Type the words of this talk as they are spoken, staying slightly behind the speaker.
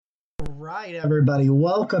right, everybody,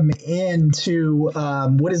 welcome into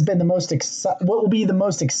what has been what will be the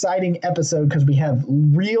most exciting episode because we have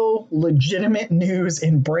real, legitimate news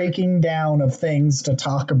and breaking down of things to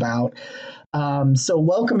talk about. So,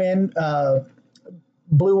 welcome in.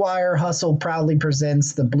 Blue Wire Hustle proudly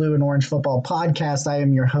presents the Blue and Orange Football Podcast. I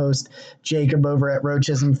am your host, Jacob, over at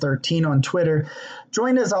Roachism13 on Twitter.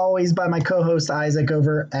 Joined as always by my co-host Isaac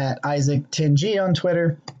over at Isaac10G on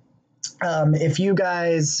Twitter. If you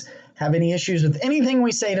guys have any issues with anything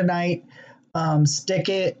we say tonight, stick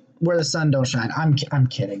it where the sun don't shine. I'm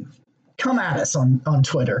kidding. Come at us on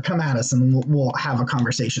Twitter. Come at us and we'll have a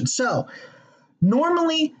conversation. So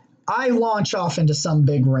normally I launch off into some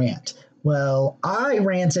big rant. Well, I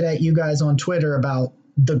ranted at you guys on Twitter about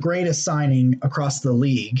the greatest signing across the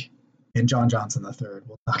league and John Johnson III.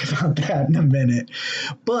 We'll talk about that in a minute.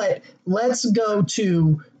 But let's go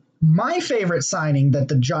to my favorite signing that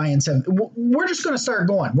the Giants have. We're just going to start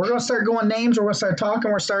going. We're going to start going names. We're going to start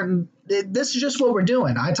talking. We're starting. This is just what we're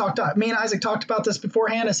doing. Me and Isaac talked about this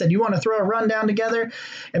beforehand. I said, you want to throw a rundown together?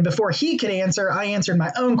 And before he could answer, I answered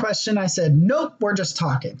my own question. I said, nope, we're just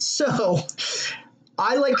talking. So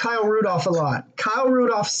I like Kyle Rudolph a lot. Kyle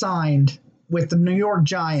Rudolph signed with the New York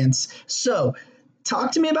Giants. So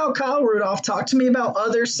talk to me about Kyle Rudolph. Talk to me about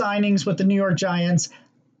other signings with the New York Giants.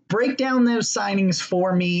 Break down those signings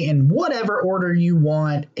for me in whatever order you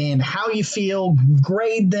want and how you feel.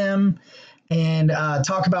 Grade them and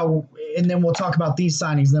talk about, and then we'll talk about these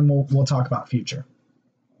signings. Then we'll talk about future.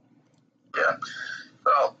 Yeah.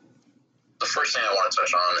 Well, the first thing I want to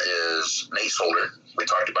touch on is Nate Solder. We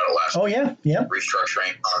talked about it last week. Yeah.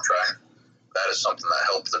 Restructuring contract. That is something that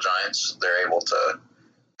helped the Giants. They're able to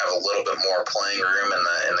have a little bit more playing room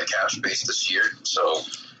in the cap space this year. So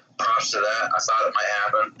props to that. I thought it might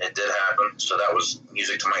happen. It did happen. So that was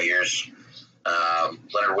music to my ears.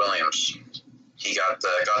 Leonard Williams, he got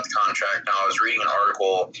the contract. Now I was reading an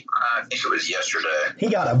article. I think it was yesterday. He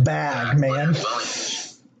got a bag, man. Leonard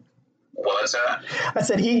Williams. What's that? I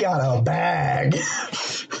said he got a bag.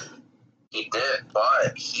 He did,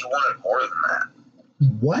 but he wanted more than that.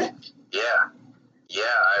 What? Yeah.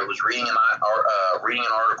 I was reading an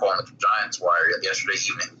article on the Giants Wire yesterday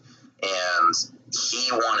evening, and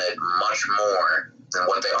he wanted much more than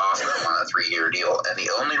what they offered him on a 3-year deal. And the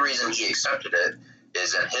only reason he accepted it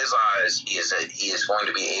is, in his eyes, he is going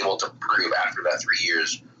to be able to prove after that 3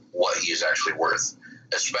 years what he is actually worth,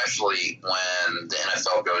 especially when the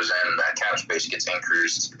NFL goes in and that cap space gets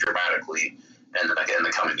increased dramatically in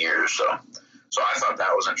the coming years. So I thought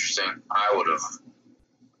that was interesting. I would have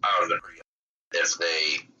agreed if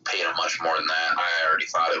they paid him much more than that. I already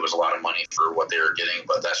thought it was a lot of money for what they were getting,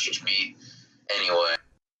 but that's just me. Anyway,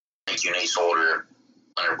 thank you, Nate Solder,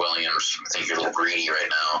 Leonard Williams. I think you're a little greedy right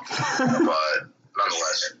now, but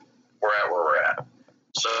nonetheless, we're at where we're at.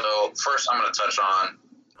 So first, I'm going to touch on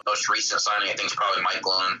the most recent signing. I think it's probably Mike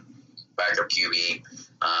Glennon, backup QB.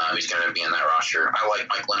 He's going to be in that roster. I like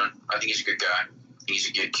Mike Glennon. I think he's a good guy. He's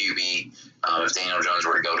a good QB if Daniel Jones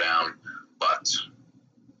were to go down. But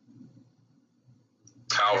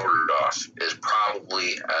Kyle Rudolph is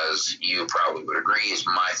probably, as you probably would agree, is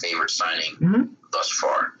my favorite signing thus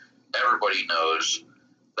far. Everybody knows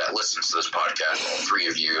that listens to this podcast, all three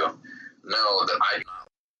of you, know that I do not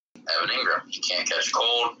like Evan Ingram. He can't catch a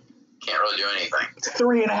cold, can't really do anything.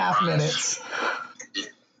 3.5 minutes.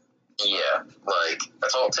 Yeah,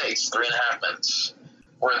 that's all it takes, 3.5 minutes.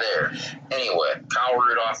 We're there. Anyway, Kyle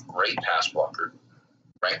Rudolph, great pass blocker.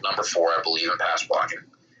 Ranked number 4, I believe, in pass blocking.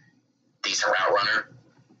 Decent route runner.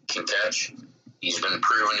 Can catch. He's been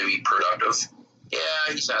proven to be productive. Yeah,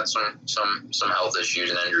 he's had some health issues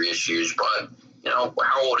and injury issues, but how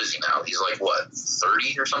old is he now? He's 30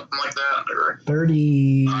 or something like that, or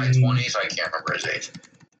 30. High 20s. I can't remember his age.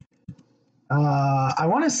 I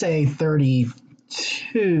want to say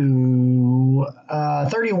 32.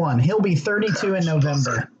 31. He'll be 32 in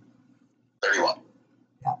November. 31.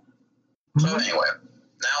 Yeah. So anyway,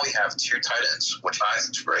 now we have 2 tight ends, which I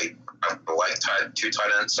think is great. I like 2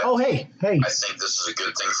 tight ends. Oh, hey. I think this is a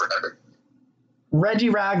good thing for Evan. Reggie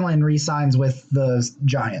Ragland re-signs with the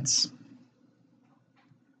Giants.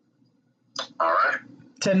 All right.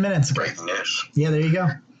 10 minutes ago. Breaking news. Yeah, there you go.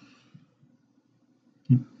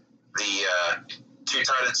 The 2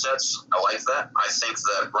 tight end sets, I like that. I think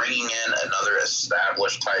that bringing in another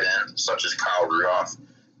established tight end, such as Kyle Rudolph,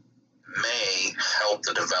 may help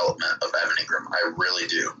the development of Evan Ingram. I really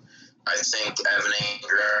do. I think Evan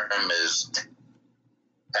Ingram is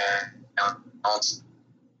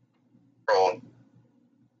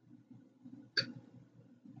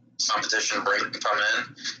competition break come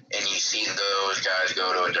in, and you see those guys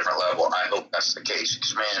go to a different level. I hope that's the case.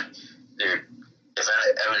 Because, man, dude, if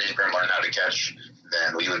Evan Ingram learned how to catch,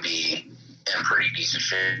 then we would be in pretty decent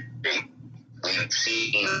shape. We've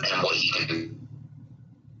seen him what he can do.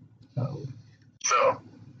 Oh. So,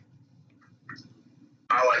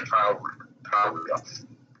 I like Kyle Rudolph.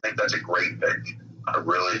 I think that's a great pick. I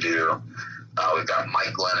really do. We've got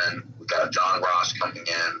Mike Glennon. We've got John Ross coming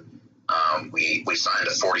in. We signed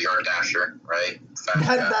a 40-yard dasher, right?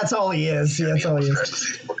 That's all he is. Yeah, that's all he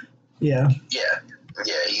is. Yeah. Yeah.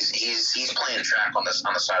 He's playing track on the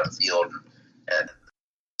side of the field, and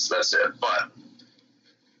that's it. But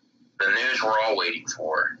the news we're all waiting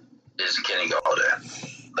for is Kenny Golladay.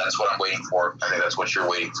 That's what I'm waiting for. I think that's what you're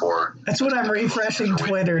waiting for. That's what I'm refreshing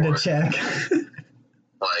Twitter to check.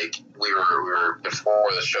 Like we were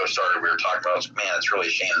before the show started, we were talking about, man, it's really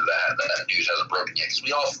a shame that news hasn't broken yet, because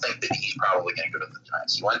we all think that he's probably going to go to the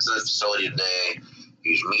Giants. He went to the facility today.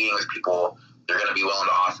 He's meeting with people. They're going to be willing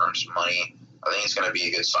to offer him some money. I think it's going to be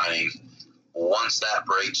a good signing. Once that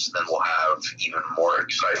breaks, then we'll have even more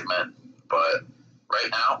excitement. But right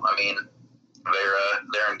now, I mean,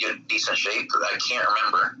 they're in good, decent shape. I can't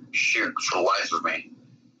remember, for the life of me.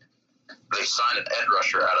 They signed an edge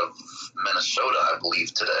rusher out of Minnesota, I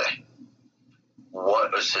believe, today.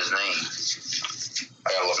 What was his name?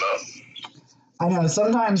 I gotta look it up. I know.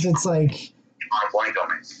 Sometimes it's like, blank on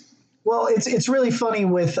me. Well, it's really funny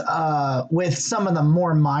with some of the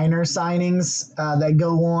more minor signings that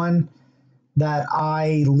go on that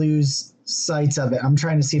I lose sight of it. I'm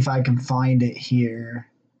trying to see if I can find it here,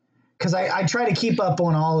 because I try to keep up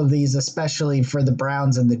on all of these, especially for the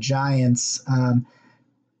Browns and the Giants.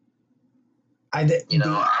 I'm gonna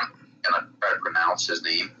try to pronounce his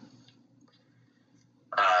name.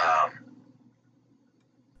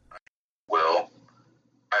 Will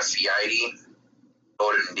Afiadi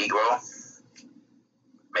Odendigbo.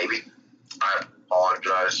 Maybe. I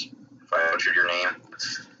apologize if I butchered your name.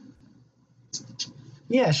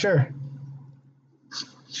 Yeah, sure.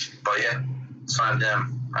 But yeah, signed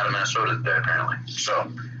him out of Minnesota today, apparently. So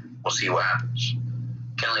we'll see what happens.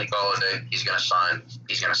 Kenny Golladay, he's going to sign.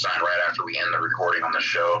 He's going to sign right after we end the recording on the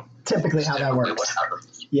show. Typically how that works.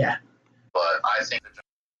 Yeah. But I think they're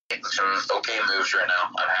making some okay moves right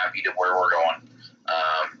now. I'm happy to where we're going.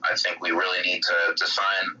 I think we really need to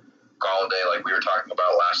sign Golladay like we were talking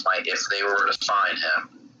about last night. If they were to sign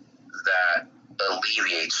him, that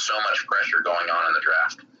alleviates so much pressure going on in the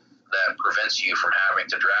draft. That prevents you from having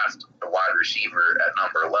to draft a wide receiver at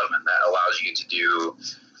number 11. That allows you to do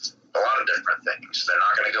a lot of different things. They're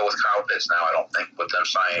not going to go with Kyle Pitts now, I don't think, with them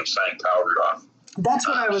signing Kyle Rudolph. That's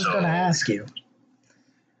what I was going to ask you.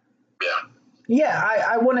 Yeah. Yeah,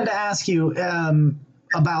 I wanted to ask you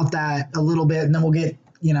about that a little bit, and then we'll get,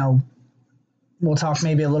 we'll talk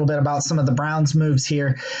maybe a little bit about some of the Browns moves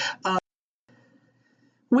here.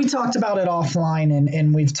 We talked about it offline,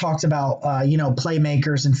 and we've talked about,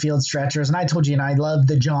 playmakers and field stretchers. And I told you, and I love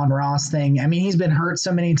the John Ross thing. I mean, he's been hurt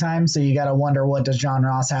so many times, so you got to wonder, what does John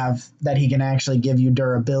Ross have that he can actually give you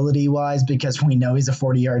durability-wise? Because we know he's a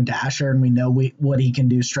 40-yard dasher, and we know what he can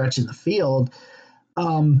do stretching the field.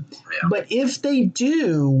 But if they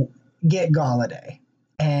do get Golladay,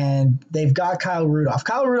 and they've got Kyle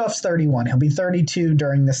Rudolph's 31. He'll be 32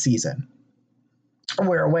 during the season.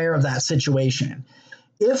 We're aware of that situation.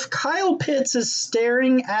 If Kyle Pitts is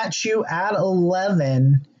staring at you at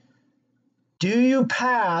 11, do you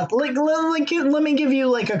pass? Let me give you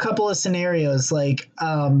like a couple of scenarios. Like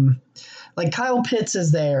Kyle Pitts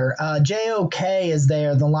is there. JOK is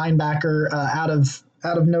there, the linebacker out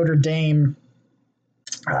of Notre Dame.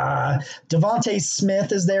 Devontae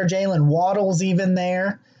Smith is there. Jalen Waddle's even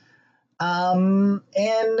there.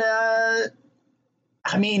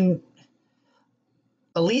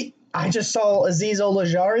 Elite. I just saw Azeez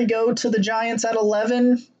Ojulari go to the Giants at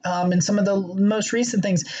 11 in some of the most recent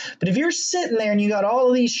things. But if you're sitting there and you got all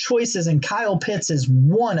of these choices and Kyle Pitts is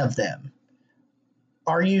one of them,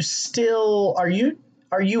 are you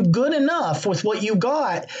good enough with what you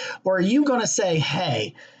got? Or are you going to say,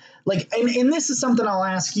 hey, and this is something I'll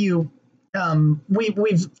ask you.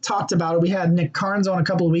 We've talked about it. We had Nick Carnes on a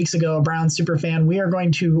couple of weeks ago, a Browns super fan. We are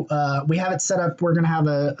going to we have it set up. We're going to have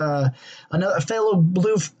a fellow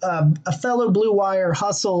Blue Wire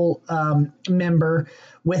Hustle member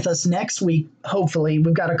with us next week. Hopefully,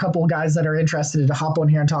 we've got a couple of guys that are interested to hop on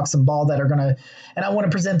here and talk some ball that are going to. And I want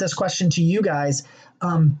to present this question to you guys.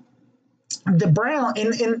 The Brown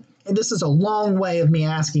and this is a long way of me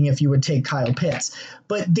asking if you would take Kyle Pitts,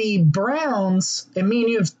 but the Browns, and me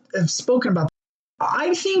and you have spoken about.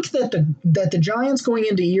 I think that the Giants going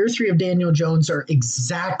into year 3 of Daniel Jones are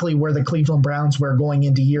exactly where the Cleveland Browns were going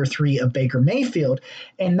into year 3 of Baker Mayfield,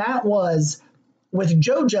 and that was with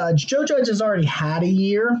Joe Judge. Joe Judge has already had a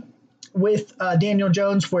year, with Daniel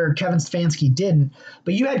Jones where Kevin Stefanski didn't,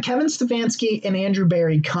 but you had Kevin Stefanski and Andrew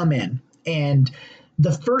Berry come in, and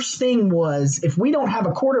the first thing was, if we don't have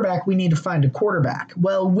a quarterback, we need to find a quarterback.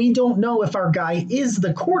 Well, we don't know if our guy is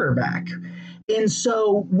the quarterback. And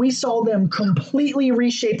so we saw them completely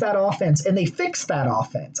reshape that offense, and they fixed that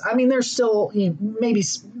offense. I mean, there's still maybe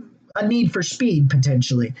a need for speed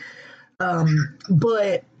potentially.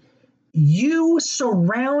 But you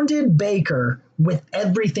surrounded Baker with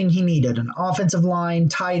everything he needed, an offensive line,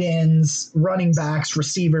 tight ends, running backs,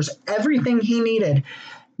 receivers, everything he needed.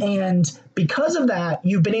 And because of that,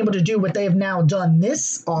 you've been able to do what they have now done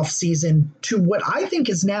this offseason to what I think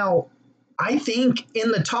is now,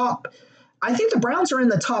 in the top. I think the Browns are in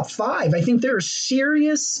the top 5. I think they're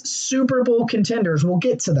serious Super Bowl contenders. We'll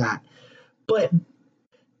get to that. But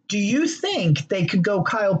do you think they could go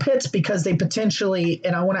Kyle Pitts because they potentially,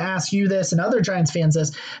 and I want to ask you this and other Giants fans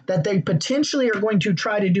this, that they potentially are going to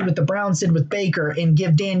try to do what the Browns did with Baker and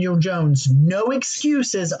give Daniel Jones no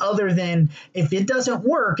excuses other than if it doesn't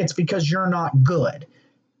work, it's because you're not good.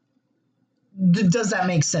 Does that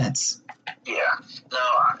make sense? Yeah.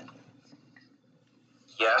 No.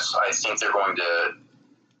 Yes, I think they're going to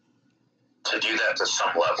do that to some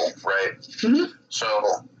level, right? Mm-hmm. So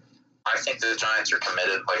I think the Giants are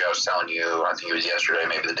committed, like I was telling you, I think it was yesterday,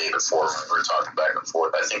 maybe the day before, when we were talking back and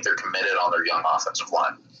forth. I think they're committed on their young offensive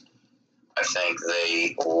line. I think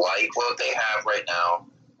they like what they have right now.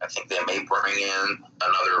 I think they may bring in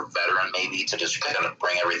another veteran maybe to just kind of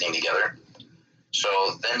bring everything together. So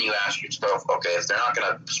then you ask yourself, okay, if they're not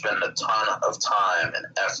going to spend a ton of time and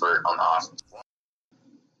effort on the offensive line,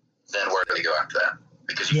 then where do they go after that?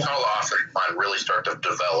 Because you saw the offensive line really start to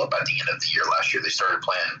develop at the end of the year last year. They started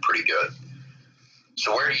playing pretty good.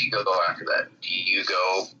 So where do you go after that? Do you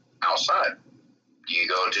go outside? Do you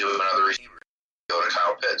go to another receiver? Do you go to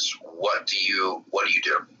Kyle Pitts? What do you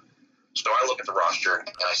do? So I look at the roster and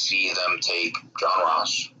I see them take John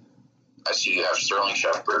Ross. I see you have Sterling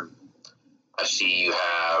Shepard. I see you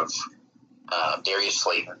have Darius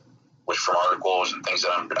Slayton, which from articles and things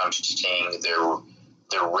that I'm seeing,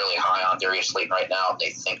 they're really high on Darius Slayton right now. They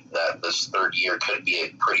think that this third year could be a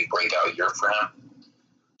pretty breakout year for him.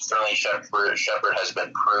 Sterling Shepard has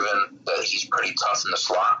been proven that he's pretty tough in the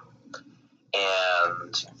slot.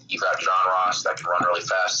 And you've got John Ross that can run really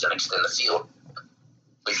fast and extend the field.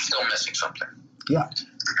 But you're still missing something. Yeah.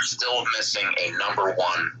 You're still missing a number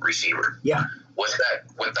one receiver. Yeah. With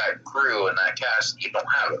that crew and that cast, you don't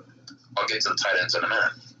have it. I'll get to the tight ends in a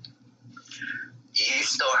minute. You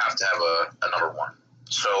still have to have a number one.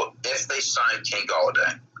 So if they sign Kenny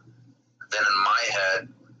Golladay, then in my head,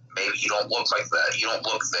 maybe you don't look like that. You don't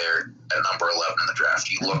look there at number 11 in the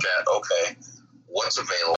draft. You look at, okay, what's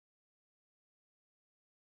available?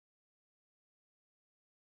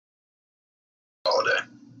 Golladay.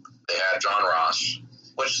 They had John Ross,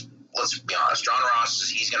 which, let's be honest, John Ross,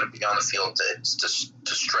 he's going to be on the field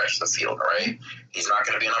to stretch the field, right? He's not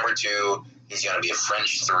going to be a number 2. He's going to be a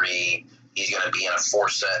French 3. He's going to be in a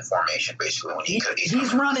 4-set formation, basically. When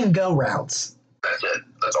he's running go routes. That's it.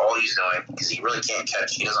 That's all he's doing because he really can't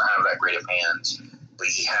catch. He doesn't have that great of hands, but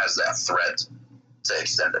he has that threat to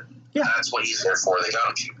extend it. Yeah. That's what he's there for. They got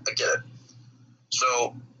him cheap. I get it.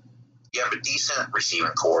 So you have a decent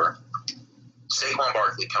receiving core. Saquon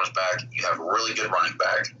Barkley comes back. You have a really good running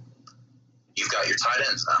back. You've got your tight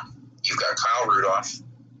ends now. You've got Kyle Rudolph.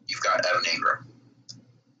 You've got Evan Ingram.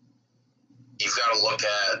 You've got to look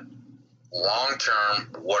at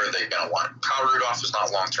long-term, what are they going to want? Kyle Rudolph is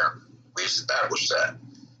not long-term. We've established that.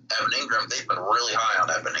 Evan Ingram, they've been really high on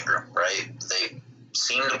Evan Ingram, right? They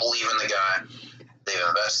seem to believe in the guy. They've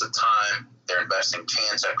invested time. They're investing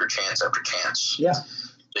chance after chance after chance. Yeah.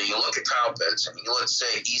 So you look at Kyle Pitts, and let's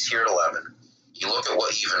say he's here at 11. You look at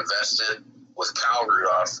what you've invested with Kyle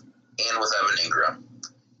Rudolph and with Evan Ingram.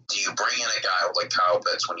 Do you bring in a guy like Kyle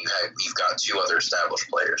Pitts when you've got 2 other established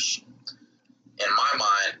players? In my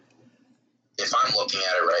mind, if I'm looking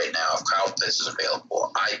at it right now, if Kyle Pitts is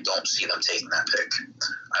available, I don't see them taking that pick.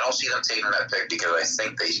 I don't see them taking that pick because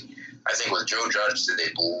I think with Joe Judge,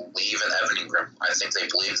 they believe in Evan Ingram. I think they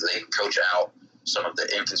believe that they can coach out some of the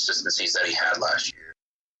inconsistencies that he had last year.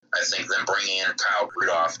 I think them bringing in Kyle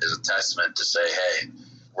Rudolph is a testament to say, hey,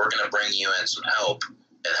 we're going to bring you in some help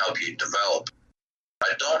and help you develop.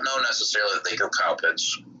 I don't know necessarily that they go Kyle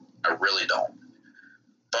Pitts. I really don't.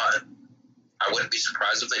 But I wouldn't be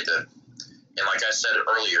surprised if they did. And like I said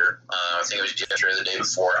earlier, I think it was yesterday or the day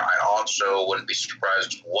before, I also wouldn't be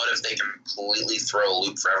surprised. What if they completely throw a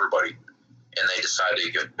loop for everybody and they decide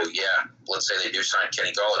to go, let's say they do sign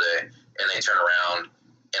Kenny Golladay and they turn around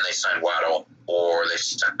and they sign Waddle or they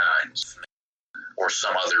sign or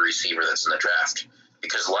some other receiver that's in the draft.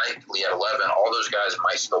 because likely at 11, all those guys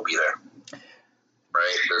might still be there,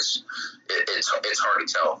 right? It's hard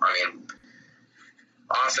to tell. I mean,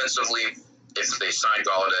 offensively, if they sign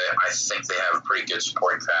Galladay, I think they have a pretty good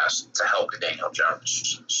supporting cast to help Daniel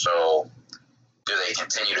Jones. So do they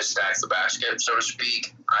continue to stack the basket, so to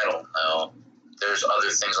speak? I don't know. There's other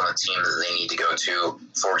things on the team that they need to go to.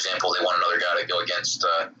 For example, they want another guy to go against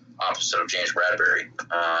opposite of James Bradbury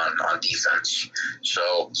on defense.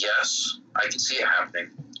 So, yes, I can see it happening.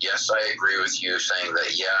 Yes, I agree with you saying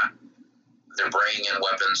that, yeah, they're bringing in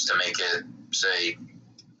weapons to make it, say,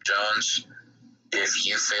 Jones, if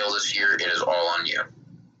you fail this year, it is all on you.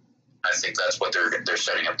 I think that's what they're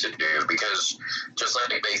setting up to do, because just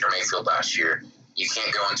like Baker Mayfield last year, you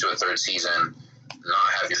can't go into a third season,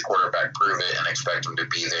 not have your quarterback prove it, and expect him to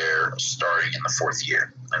be there starting in the fourth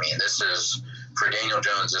year. I mean, for Daniel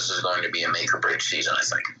Jones, this is going to be a make or break season, I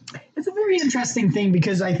think. It's a very interesting thing,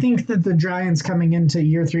 because I think that the Giants coming into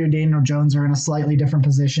year 3 of Daniel Jones are in a slightly different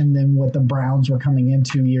position than what the Browns were coming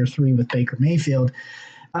into year 3 with Baker Mayfield,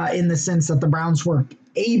 in the sense that the Browns were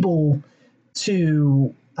able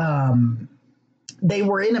to they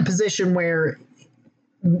were in a position where,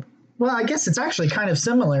 well, I guess it's actually kind of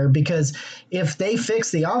similar, because if they fix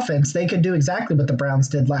the offense, they could do exactly what the Browns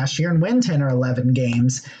did last year and win 10 or 11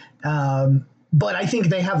 games. But I think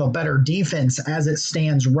they have a better defense as it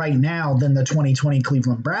stands right now than the 2020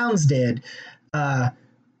 Cleveland Browns did,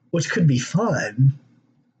 which could be fun.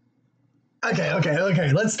 Okay.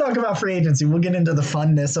 Let's talk about free agency. We'll get into the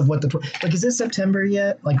funness of what is it September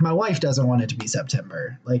yet? Like, my wife doesn't want it to be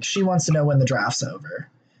September. Like, she wants to know when the draft's over.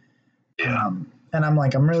 Yeah. And I'm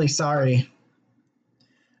like, I'm really sorry.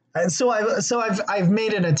 And so I've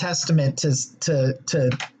made it a testament to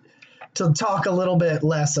talk a little bit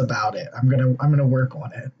less about it. I'm gonna work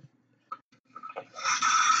on it.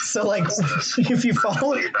 So, like, if you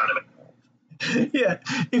follow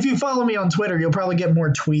if you follow me on Twitter, you'll probably get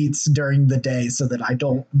more tweets during the day, so that I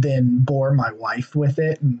don't then bore my wife with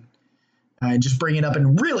it, and I just bring it up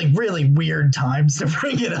in really, really weird times to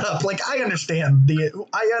bring it up. Like, I understand.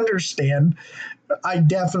 I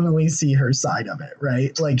definitely see her side of it,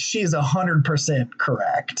 right? Like, she's 100%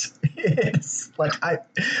 correct. It's like,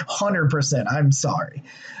 100%. I'm sorry.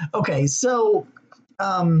 Okay, so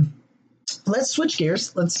let's switch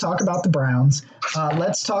gears. Let's talk about the Browns.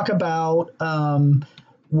 Let's talk about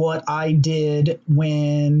what I did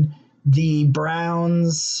when the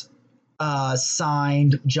Browns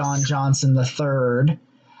signed John Johnson III.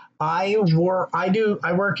 I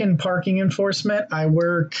work in parking enforcement. I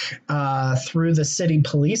work through the city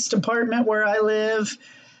police department where I live,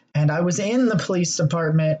 and I was in the police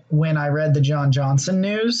department when I read the John Johnson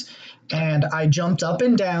news, and I jumped up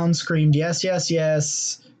and down, screamed yes, yes,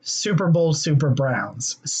 yes, Super Bowl, Super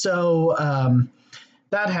Browns. So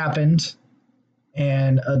that happened.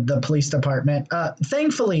 And the police department,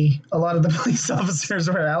 thankfully, a lot of the police officers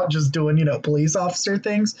were out just doing, police officer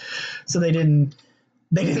things. So they didn't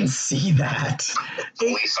see that.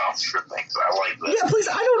 Police officer things. I like that. Yeah, please.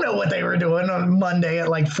 I don't know what they were doing on Monday at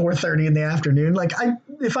like 4:30 in the afternoon. Like,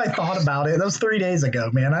 if I thought about it, that was 3 days ago,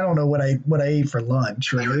 man. I don't know what I ate for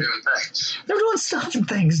lunch. Right? They were doing things. They're doing stuff and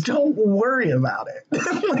things. Don't worry about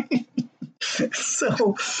it.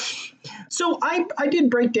 So I did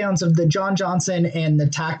breakdowns of the John Johnson and the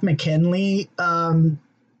Takk McKinley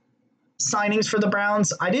signings for the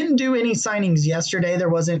Browns. I didn't do any signings yesterday. There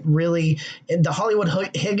wasn't really – the Hollywood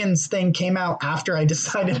Higgins thing came out after I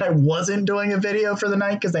decided I wasn't doing a video for the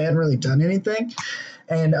night because they hadn't really done anything.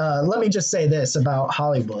 And let me just say this about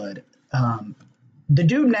Hollywood. The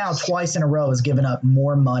dude now twice in a row has given up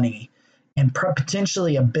more money and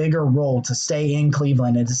potentially a bigger role to stay in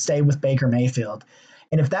Cleveland and to stay with Baker Mayfield.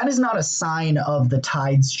 And if that is not a sign of the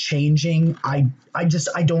tides changing, I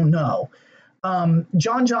don't know.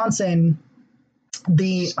 John Johnson,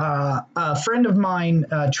 the friend of mine,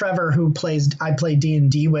 Trevor, who I play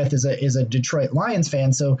D&D with, is a Detroit Lions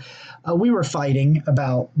fan. So we were fighting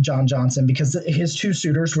about John Johnson because his two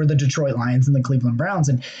suitors were the Detroit Lions and the Cleveland Browns.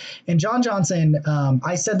 And John Johnson,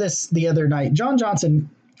 I said this the other night. John Johnson,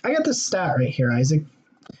 I got this stat right here, Isaac.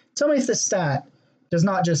 Tell me if this stat does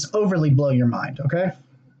not just overly blow your mind, okay?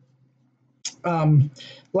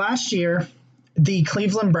 Last year, the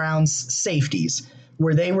Cleveland Browns safeties,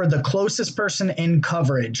 where they were the closest person in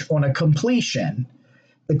coverage on a completion,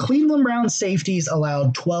 the Cleveland Browns safeties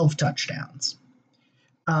allowed 12 touchdowns.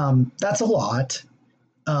 That's a lot.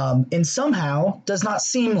 And somehow does not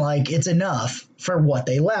seem like it's enough for what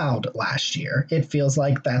they allowed last year. It feels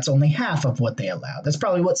like that's only half of what they allowed. That's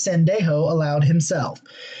probably what Sendejo allowed himself.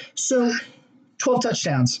 So 12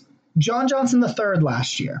 touchdowns. John Johnson III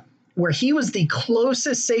last year, where he was the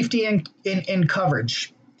closest safety in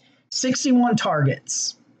coverage. 61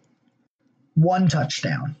 targets, 1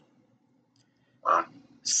 touchdown.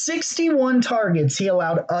 61 targets, he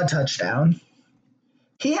allowed a touchdown.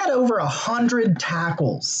 He had over 100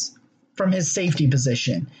 tackles from his safety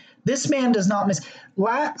position. This man does not miss.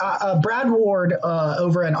 Brad Ward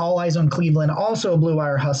over at All Eyes on Cleveland, also a Blue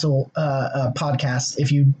Wire Hustle podcast.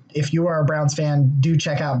 If you are a Browns fan, do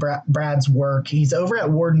check out Brad's work. He's over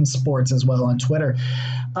at Warden Sports as well on Twitter.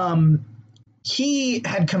 He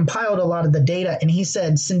had compiled a lot of the data, and he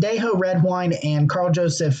said Sendejo, Redwine, and Carl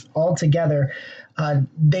Joseph all together,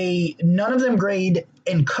 none of them grade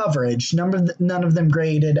in coverage. None of them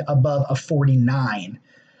graded above a 49.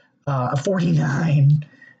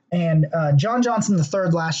 And John Johnson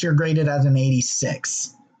III last year graded as an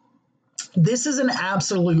 86. This is an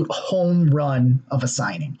absolute home run of a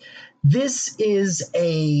signing. This is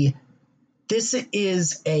a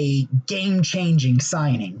game-changing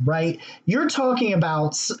signing, right? You're talking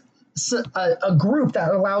about a group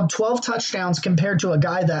that allowed 12 touchdowns compared to a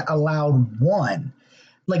guy that allowed 1.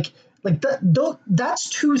 That's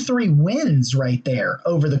 2-3 wins right there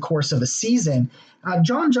over the course of a season.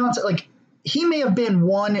 John Johnson, he may have been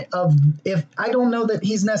one of, if I don't know that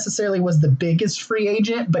he's necessarily was the biggest free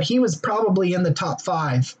agent, but he was probably in the top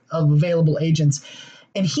 5 of available agents.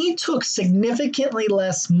 And he took significantly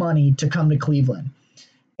less money to come to Cleveland.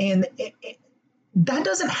 And that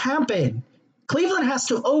doesn't happen. Cleveland has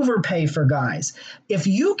to overpay for guys. If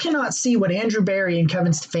you cannot see what Andrew Berry and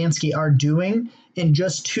Kevin Stefanski are doing in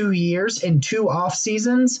just 2 years, in 2 off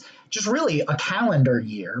seasons, just really a calendar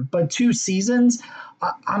year, but 2 seasons,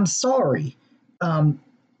 I'm sorry.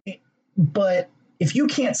 But if you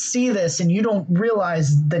can't see this and you don't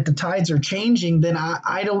realize that the tides are changing, then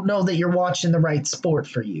I don't know that you're watching the right sport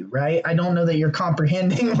for you, right? I don't know that you're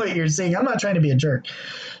comprehending what you're seeing. I'm not trying to be a jerk.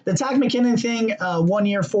 The Takk McKinnon thing, 1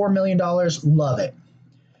 year, $4 million, love it.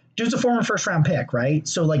 Dude's a former first-round pick, right?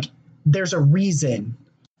 So, there's a reason.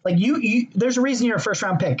 There's a reason you're a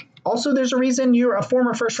first-round pick. Also, there's a reason you're a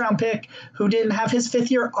former first-round pick who didn't have his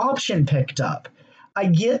 5th-year option picked up. I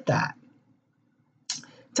get that.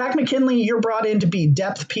 Takk McKinley, you're brought in to be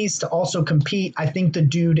depth piece to also compete. I think the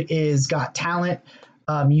dude is got talent.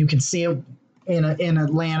 You can see it in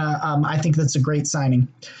Atlanta. I think that's a great signing.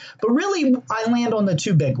 But really, I land on the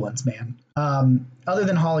 2 big ones, man. Other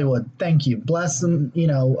than Hollywood, thank you. Bless them.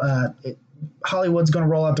 Hollywood's going to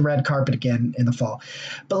roll out the red carpet again in the fall.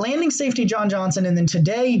 But landing safety John Johnson, and then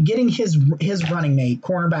today getting his running mate,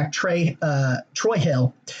 cornerback Troy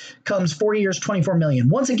Hill, comes 4 years, $24 million.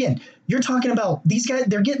 Once again, you're talking about these guys.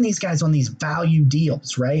 They're getting these guys on these value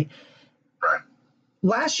deals, right? Right.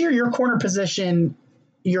 Last year, your corner position,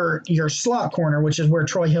 your slot corner, which is where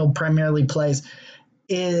Troy Hill primarily plays,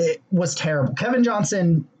 it was terrible. Kevin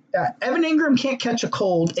Johnson, Evan Ingram can't catch a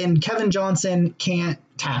cold, and Kevin Johnson can't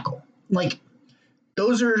tackle.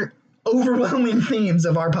 Those are overwhelming themes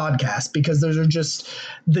of our podcast because those are just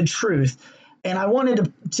the truth. And I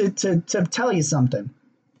wanted to tell you something.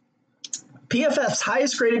 PFF's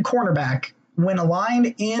highest graded cornerback when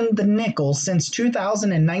aligned in the nickel since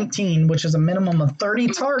 2019, which is a minimum of 30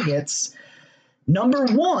 targets, number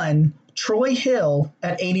 1, Troy Hill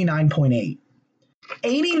at 89.8.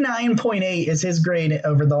 89.8 is his grade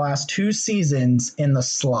over the last 2 seasons in the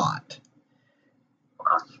slot.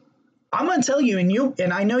 I'm going to tell you,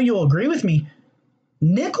 and I know you'll agree with me,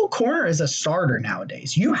 nickel corner is a starter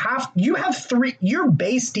nowadays. You have 3. Your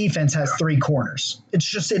base defense has 3 corners. It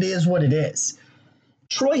is what it is.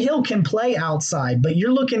 Troy Hill can play outside, but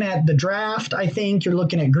you're looking at the draft, I think. You're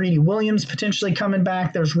looking at Greedy Williams potentially coming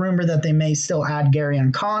back. There's rumor that they may still add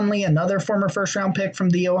Garyon Conley, another former first-round pick from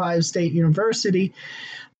The Ohio State University.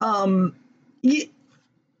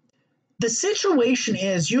 The situation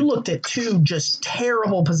is you looked at 2 just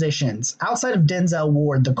terrible positions. Outside of Denzel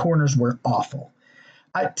Ward, the corners were awful.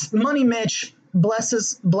 Money Mitch, bless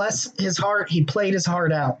his heart, he played his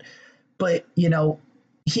heart out. But, he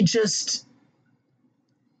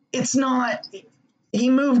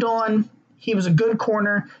moved on. He was a good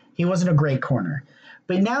corner. He wasn't a great corner.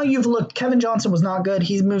 But now you've looked, Kevin Johnson was not good.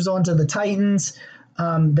 He moves on to the Titans.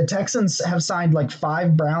 The Texans have signed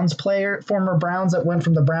 5 former Browns that went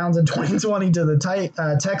from the Browns in 2020 to the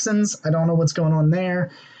Texans. I don't know what's going on there.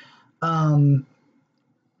 But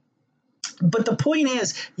the point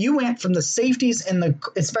is, you went from the safeties and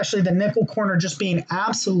especially the nickel corner just being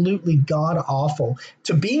absolutely god awful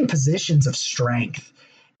to being positions of strength,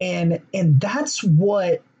 and that's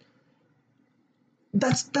what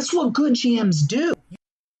good GMs do.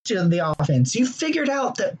 To the offense, you figured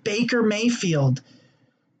out that Baker Mayfield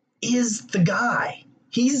is the guy.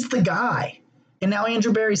 He's the guy. And now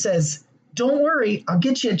Andrew Berry says, don't worry, I'll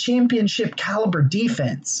get you a championship caliber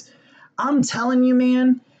defense. I'm telling you,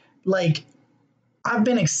 man, like, I've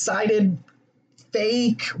been excited,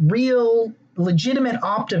 fake, real, legitimate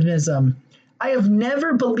optimism. I have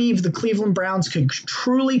never believed the Cleveland Browns could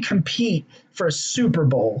truly compete for a Super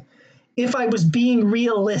Bowl if I was being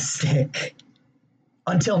realistic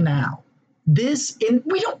until now. We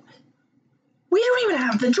don't even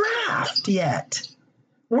have the draft yet.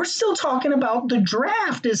 We're still talking about the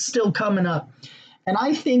draft is still coming up. And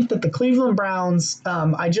I think that the Cleveland Browns,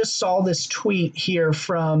 I just saw this tweet here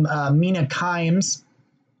from Mina Kimes,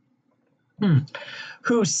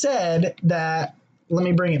 who said that, let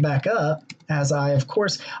me bring it back up as I'm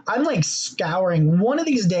like scouring. One of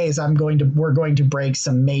these days we're going to break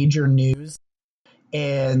some major news,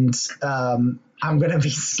 and I'm going to be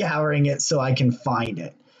scouring it so I can find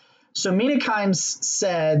it. So Mina Kimes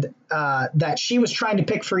said that she was trying to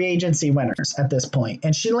pick free agency winners at this point,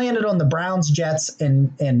 and she landed on the Browns, Jets,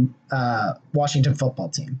 and Washington football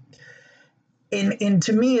team. And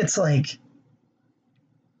to me, it's like,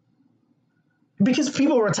 because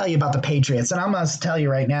people will tell you about the Patriots, and I'm going to tell you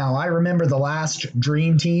right now, I remember the last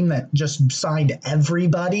dream team that just signed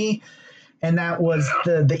everybody, and that was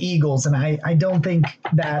the Eagles. And I don't think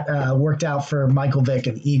that worked out for Michael Vick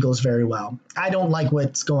and the Eagles very well. I don't like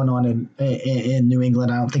what's going on in New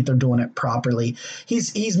England. I don't think they're doing it properly.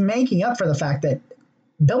 He's making up for the fact that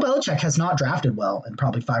Bill Belichick has not drafted well in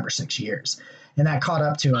probably 5 or 6 years, and that caught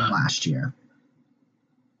up to him last year.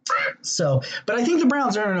 So, but I think the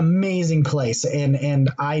Browns are in an amazing place, and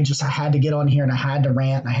I had to get on here, and I had to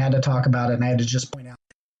rant, and I had to talk about it, and I had to just point out,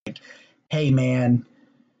 like, hey, man,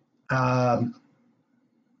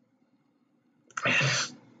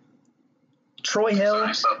 Troy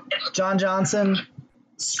Hill, John Johnson,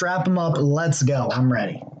 strap them up, let's go. I'm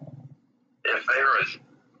ready. If there is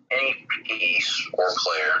any piece or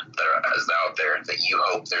player that is out there that you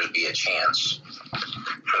hope there's be a chance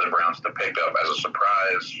for the Browns to pick up as a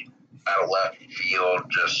surprise out of left field,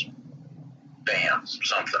 just bam,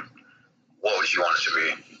 something, what would you want it to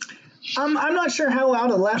be? I'm not sure how out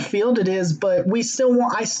of left field it is, but I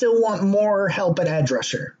still want more help at edge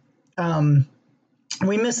rusher.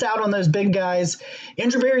 We missed out on those big guys.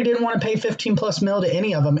 Andrew Berry didn't want to pay $15+ million to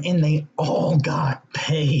any of them, and they all got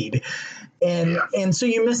paid. And so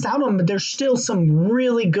you missed out on them, but there's still some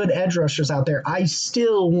really good edge rushers out there. I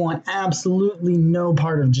still want absolutely no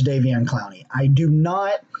part of Jadeveon Clowney. I do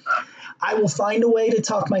not. I will find a way to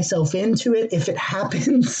talk myself into it if it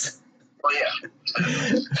happens. Well,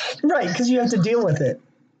 yeah. Right, because you have to deal with it.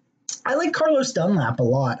 I like Carlos Dunlap a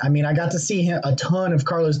lot. I mean, I got to see a ton of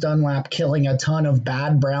Carlos Dunlap killing a ton of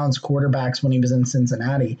bad Browns quarterbacks when he was in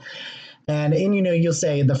Cincinnati. And you'll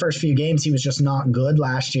say the first few games he was just not good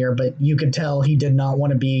last year, but you could tell he did not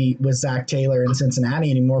want to be with Zach Taylor in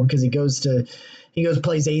Cincinnati anymore, because he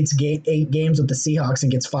plays eight games with the Seahawks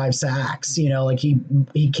and gets 5 sacks. Like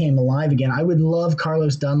he came alive again. I would love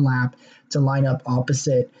Carlos Dunlap to line up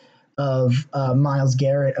opposite of Myles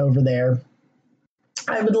Garrett over there.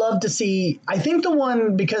 I would love to see, I think the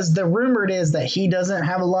one, because the rumored is that he doesn't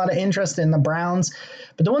have a lot of interest in the Browns,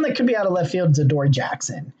 but the one that could be out of left field is Adoree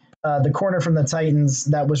Jackson, the corner from the Titans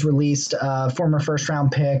that was released, former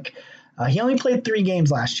first-round pick. He only played 3 games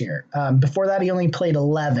last year. Before that, he only played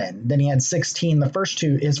 11. Then he had 16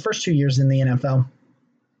 his first 2 years in the NFL.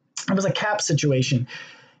 It was a cap situation.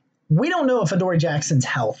 We don't know if Adoree Jackson's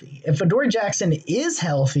healthy. If Adoree Jackson is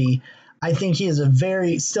healthy, I think he is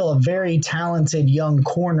still a very talented young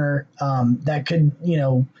corner that could,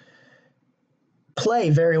 play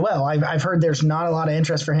very well. I've heard there's not a lot of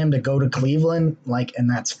interest for him to go to Cleveland, and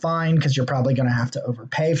that's fine, because you're probably going to have to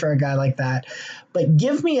overpay for a guy like that. But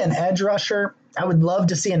give me an edge rusher. I would love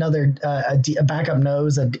to see another a backup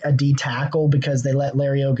nose, a D tackle, because they let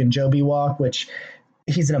Larry Ogunjobi walk, which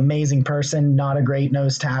he's an amazing person, not a great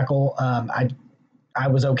nose tackle. I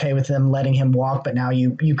was okay with them letting him walk, but now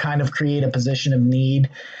you kind of create a position of need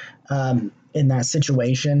in that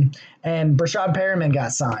situation. And Brashad Perriman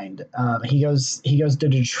got signed. He goes to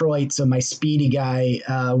Detroit, so my speedy guy,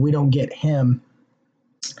 we don't get him.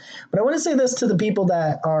 But I want to say this to the people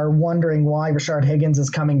that are wondering why Rashard Higgins is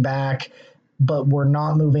coming back, but we're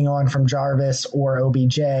not moving on from Jarvis or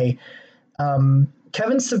OBJ. Kevin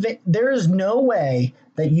Stefanski, there is no way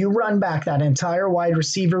that you run back that entire wide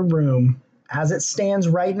receiver room as it stands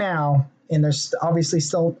right now, and there's obviously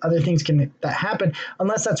still other things that happen,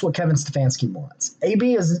 unless that's what Kevin Stefanski wants.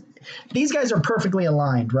 These guys are perfectly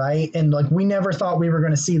aligned, right? And we never thought we were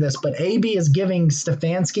going to see this, but AB is giving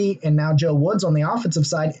Stefanski and now Joe Woods on the offensive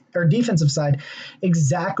side or defensive side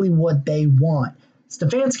exactly what they want.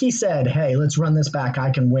 Stefanski said, hey, let's run this back.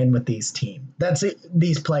 I can win with these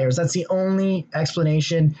these players. That's the only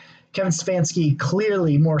explanation. Kevin Stefanski,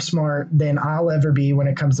 clearly more smart than I'll ever be when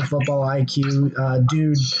it comes to football IQ.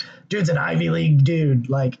 Dude's an Ivy League dude,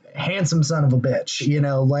 like handsome son of a bitch,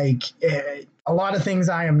 a lot of things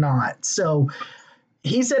I am not. So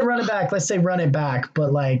he said run it back. Let's say run it back.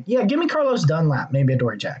 But give me Carlos Dunlap, maybe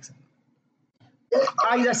Adoree Jackson.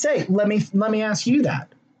 I say, let me ask you that.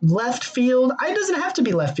 Left field, it doesn't have to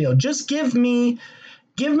be left field. Just give me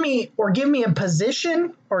a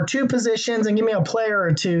position or two positions and give me a player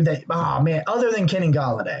or two that, other than Kenny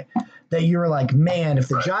Golladay, that you're like, man, if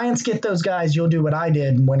the Giants get those guys, you'll do what I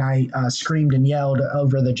did when I screamed and yelled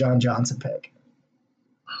over the John Johnson pick.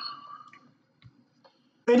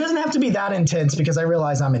 It doesn't have to be that intense because I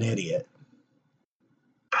realize I'm an idiot.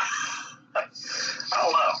 I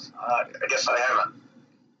don't know. I guess I haven't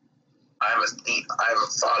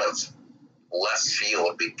thought of left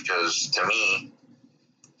field because to me,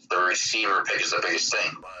 the receiver pick is the biggest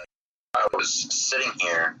thing. But I was sitting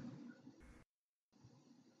here.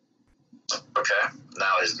 Okay,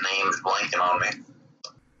 now his name is blanking on me.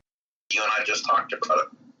 You and I just talked about it.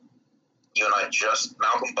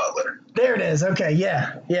 Malcolm Butler. There it is. Okay,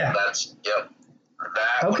 yeah. Yep.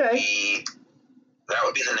 That would be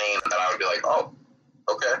the name that I would be like, oh,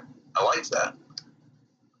 okay, I like that.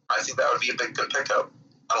 I think that would be a good pickup.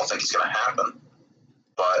 I don't think it's going to happen,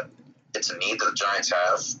 but it's a need that the Giants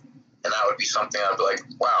have, and that would be something I'd be like,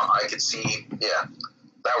 wow, I could see,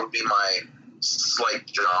 that would be my slight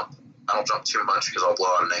jump. I don't jump too much because I'll blow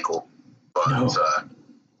out an ankle, but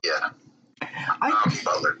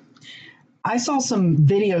Butler. I saw some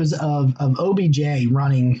videos of OBJ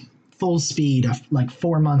running full speed like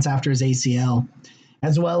 4 months after his ACL,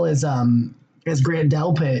 as well as Grant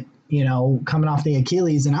Delpit, coming off the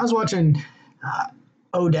Achilles. And I was watching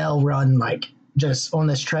Odell run like just on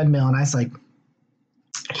this treadmill, and I was like,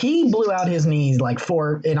 he blew out his knees like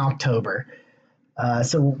in October.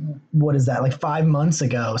 So what is that, like 5 months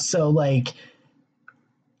ago? So like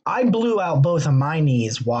I blew out both of my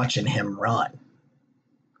knees watching him run.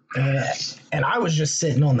 And I was just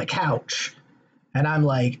sitting on the couch, and I'm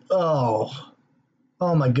like, oh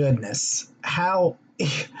my goodness. How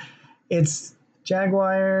it's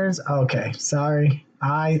Jaguars. Okay. Sorry.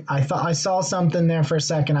 I thought I saw something there for a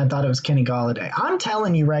second. I thought it was Kenny Golladay. I'm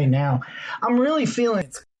telling you right now, I'm really feeling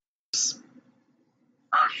it.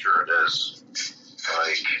 I'm sure it is.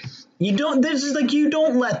 You don't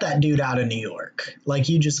let that dude out of New York. Like,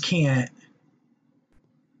 you just can't.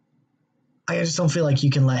 I just don't feel like you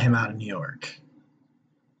can let him out of New York.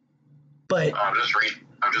 But I'm just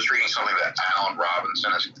reading something that Allen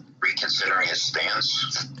Robinson is reconsidering his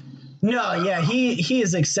stance. No, he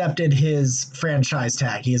has accepted his franchise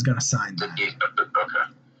tag. He is going to sign that.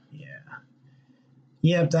 Okay. Yeah.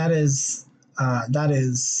 Yep, that is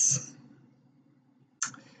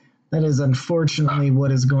unfortunately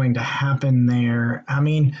what is going to happen there. I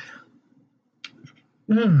mean,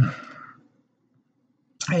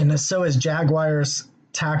 and so is Jaguars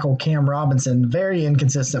tackle Cam Robinson, very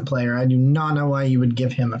inconsistent player. I do not know why you would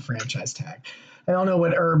give him a franchise tag. I don't know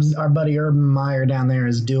what our buddy Urban Meyer down there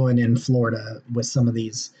is doing in Florida with some of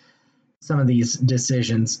these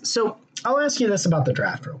decisions. So I'll ask you this about the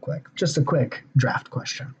draft real quick. Just a quick draft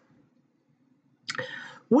question.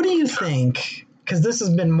 What do you think? Because this has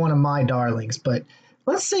been one of my darlings, but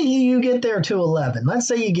let's say you get there to 11. Let's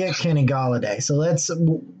say you get Kenny Golladay. So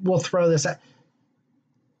we'll throw this out.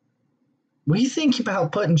 What do you think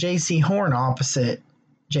about putting J.C. Horn opposite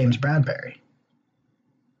James Bradberry?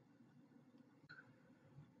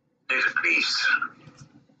 He's a beast.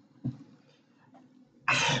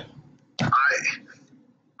 I'd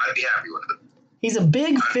be happy with it. He's a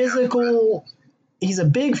big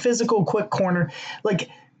physical, quick corner. Like,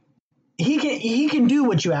 he can do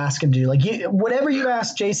what you ask him to do. Like, whatever you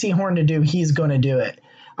ask J.C. Horn to do, he's going to do it.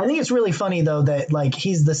 I think it's really funny though that like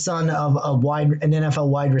he's the son of an NFL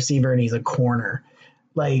wide receiver and he's a corner.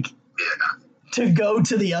 Like, to go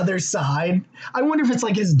to the other side. I wonder if it's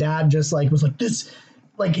like his dad just like was like this.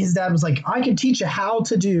 Like, his dad was like, I can teach you how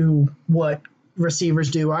to do what receivers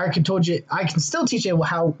do. I can still teach you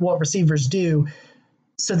what receivers do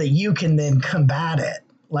so that you can then combat it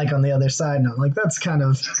like on the other side. And I'm like, that's kind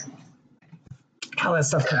of how that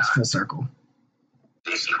stuff comes full circle.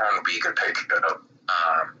 J.C. Horn would be a good pick.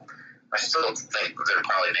 I still think their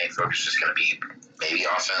probably main focus is going to be maybe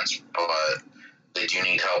offense, but they do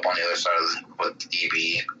need help on the other side with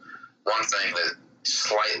DB. One thing that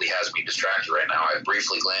slightly has me distracted right now, I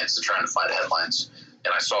briefly glanced at trying to find headlines,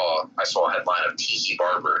 and I saw a headline of Tiki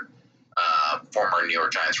Barber, former New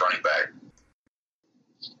York Giants running back,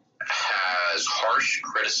 has harsh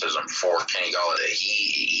criticism for Kenny Golladay.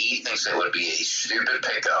 He thinks it would be a stupid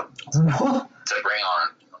pickup to bring on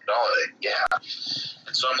Golladay. Yeah.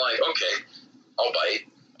 And so I'm like, okay, I'll bite.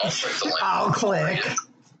 I'll click the link. I'll click.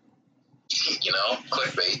 You know,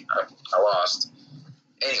 clickbait. I lost.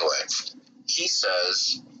 Anyway, he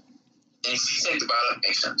says, and if you think about it, it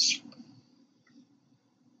makes sense.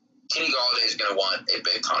 Kenny Golladay is going to want a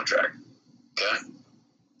big contract. Okay?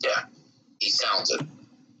 Yeah. He's talented.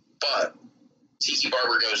 But Tiki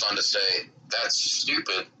Barber goes on to say, that's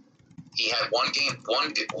stupid. He had one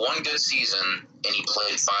good season, and he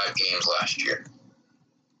played 5 games last year.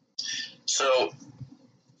 So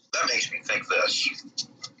that makes me think this.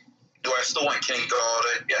 Do I still want Kenny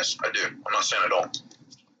Golladay? Yes, I do. I'm not saying I don't.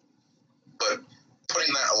 But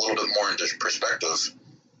putting that a little bit more into perspective,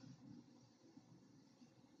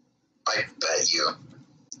 I bet you,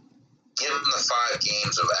 given the 5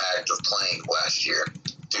 games of active playing last year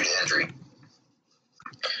due to injury,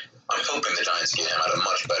 I'm hoping the Giants get him at a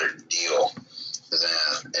much better deal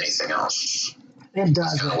than anything else. It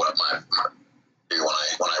does. That's kind of what my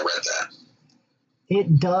when I read that.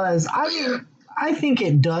 It does. I think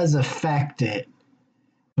it does affect it.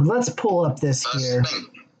 Let's pull up this here.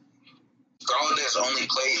 Golladay has only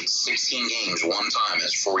played 16 games one time in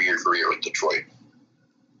his 4-year career with Detroit.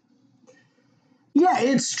 Yeah,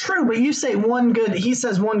 it's true, but you say he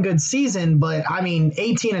says one good season, but I mean,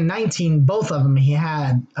 18 and 19, both of them, he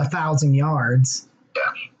had 1,000 yards.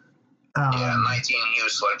 Yeah. 19, he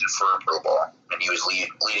was selected for a Pro Bowl, and he was leading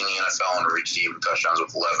the NFL in receiving touchdowns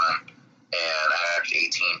with 11 and averaged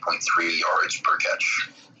 18.3 yards per catch.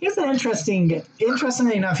 Here's an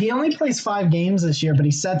interestingly enough, he only plays 5 games this year, but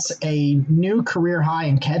he sets a new career high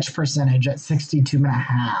in catch percentage at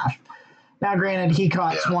 62.5. Now, granted, he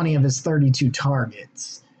caught 20 of his 32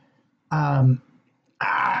 targets. I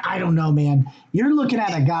don't know, man. You're looking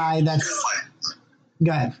at a guy that's...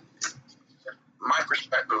 Go ahead. My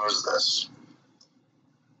perspective is this.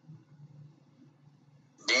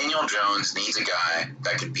 Daniel Jones needs a guy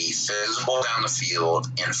that could be physical down the field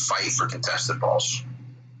and fight for contested balls.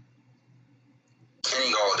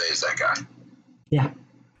 Kenny Golladay is that guy. Yeah.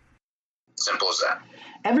 Simple as that.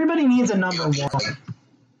 Everybody needs a number one.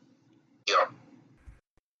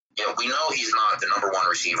 Yeah, we know he's not the number 1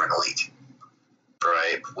 receiver in the league,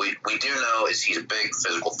 right? We do know is he's a big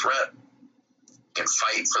physical threat, can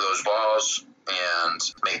fight for those balls, and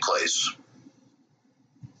make plays.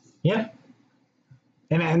 Yeah.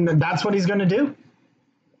 And that's what he's going to do.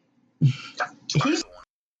 Yeah,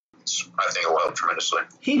 I think it will help tremendously.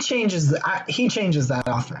 He changes that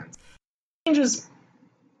offense. This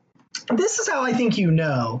is how I think you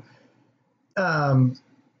know.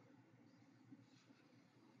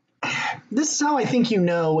 This is how I think you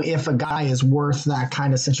know if a guy is worth that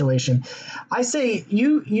kind of situation. I say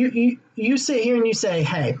you sit here and you say,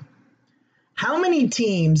 hey, how many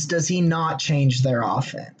teams does he not change their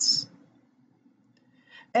offense?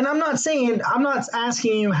 And I'm not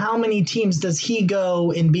asking you how many teams does he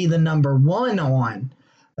go and be the number 1 on,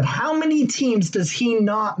 but how many teams does he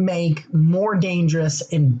not make more dangerous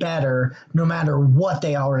and better no matter what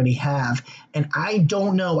they already have? And I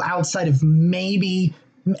don't know, outside of maybe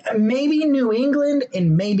New England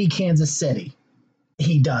and maybe Kansas City,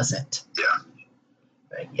 he doesn't.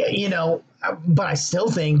 Yeah. You know, but I still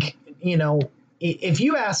think, you know, if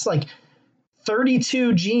you ask like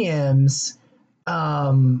 32 GMs,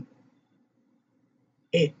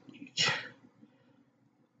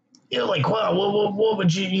 like, well, what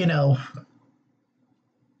would you know?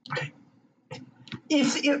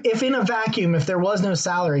 If in a vacuum, if there was no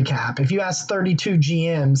salary cap, if you ask 32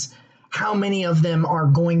 GMs, how many of them are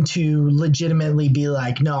going to legitimately be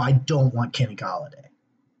like, no, I don't want Kenny Golladay?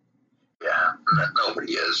 Yeah,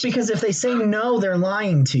 nobody is. Because if they say no, they're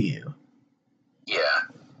lying to you. Yeah.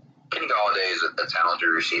 Kenny Golladay is a talented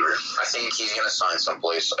receiver. I think he's going to sign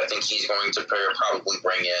someplace. I think he's going to probably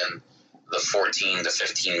bring in the $14 to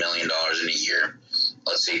 $15 million in a year.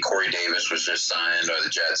 Let's see, Corey Davis was just signed by the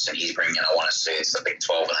Jets, and he's bringing in, I want to say it's, I think,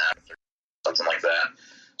 12 and a half, something like that.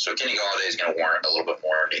 So Kenny Golladay is going to warrant a little bit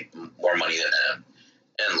more money than him.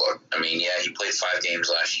 And look, I mean, yeah, he played 5 games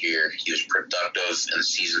last year. He was productive in the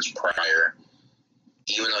seasons prior.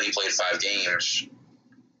 Even though he played 5 games,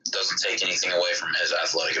 doesn't take anything away from his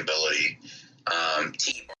athletic ability.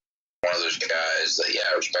 T, one of those guys that, yeah,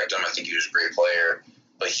 I respect him. I think he was a great player.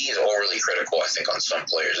 But he is overly critical, I think, on some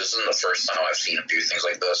players. This isn't the first time I've seen him do things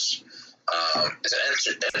like this. It's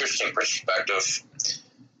an interesting perspective,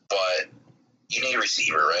 but you need a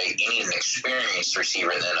receiver, right? You need an experienced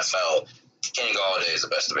receiver in the NFL. Kenny Golladay is the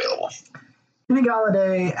best available. Kenny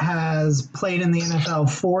Golladay has played in the NFL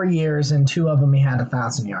 4 years, and 2 of them he had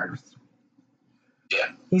 1,000 yards.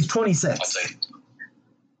 Yeah. He's I'll 26. take it.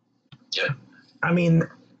 Yeah. I mean,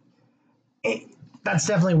 that's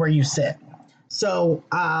definitely where you sit. So,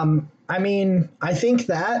 I mean, I think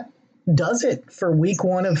that does it for week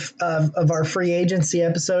one of our free agency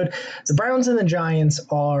episode. The Browns and the Giants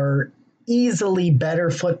are easily better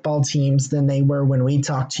football teams than they were when we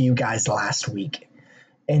talked to you guys last week.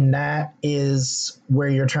 And that is where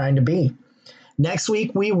you're trying to be. Next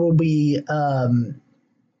week, we will be,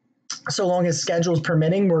 so long as schedules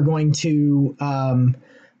permitting, we're going to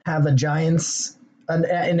have a Giants,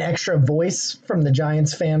 an extra voice from the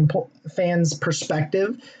Giants fans'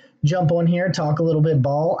 perspective. Jump on here, talk a little bit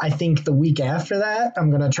ball. I think the week after that,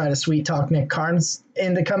 I'm going to try to sweet talk Nick Carnes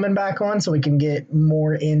into coming back on so we can get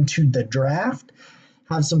more into the draft.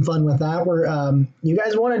 Have some fun with that. You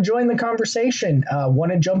guys want to join the conversation,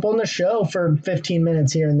 want to jump on the show for 15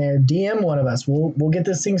 minutes here and there, DM one of us. We'll get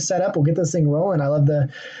this thing set up. We'll get this thing rolling. I love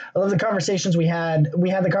the conversations we had.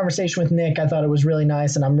 We had the conversation with Nick. I thought it was really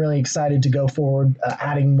nice, and I'm really excited to go forward,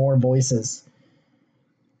 adding more voices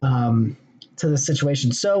to the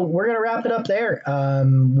situation. So we're going to wrap it up there.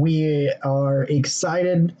 We are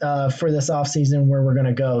excited for this offseason where we're going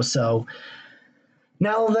to go. So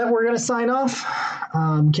now that we're going to sign off,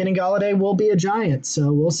 Kenny Golladay will be a Giant.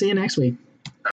 So we'll see you next week.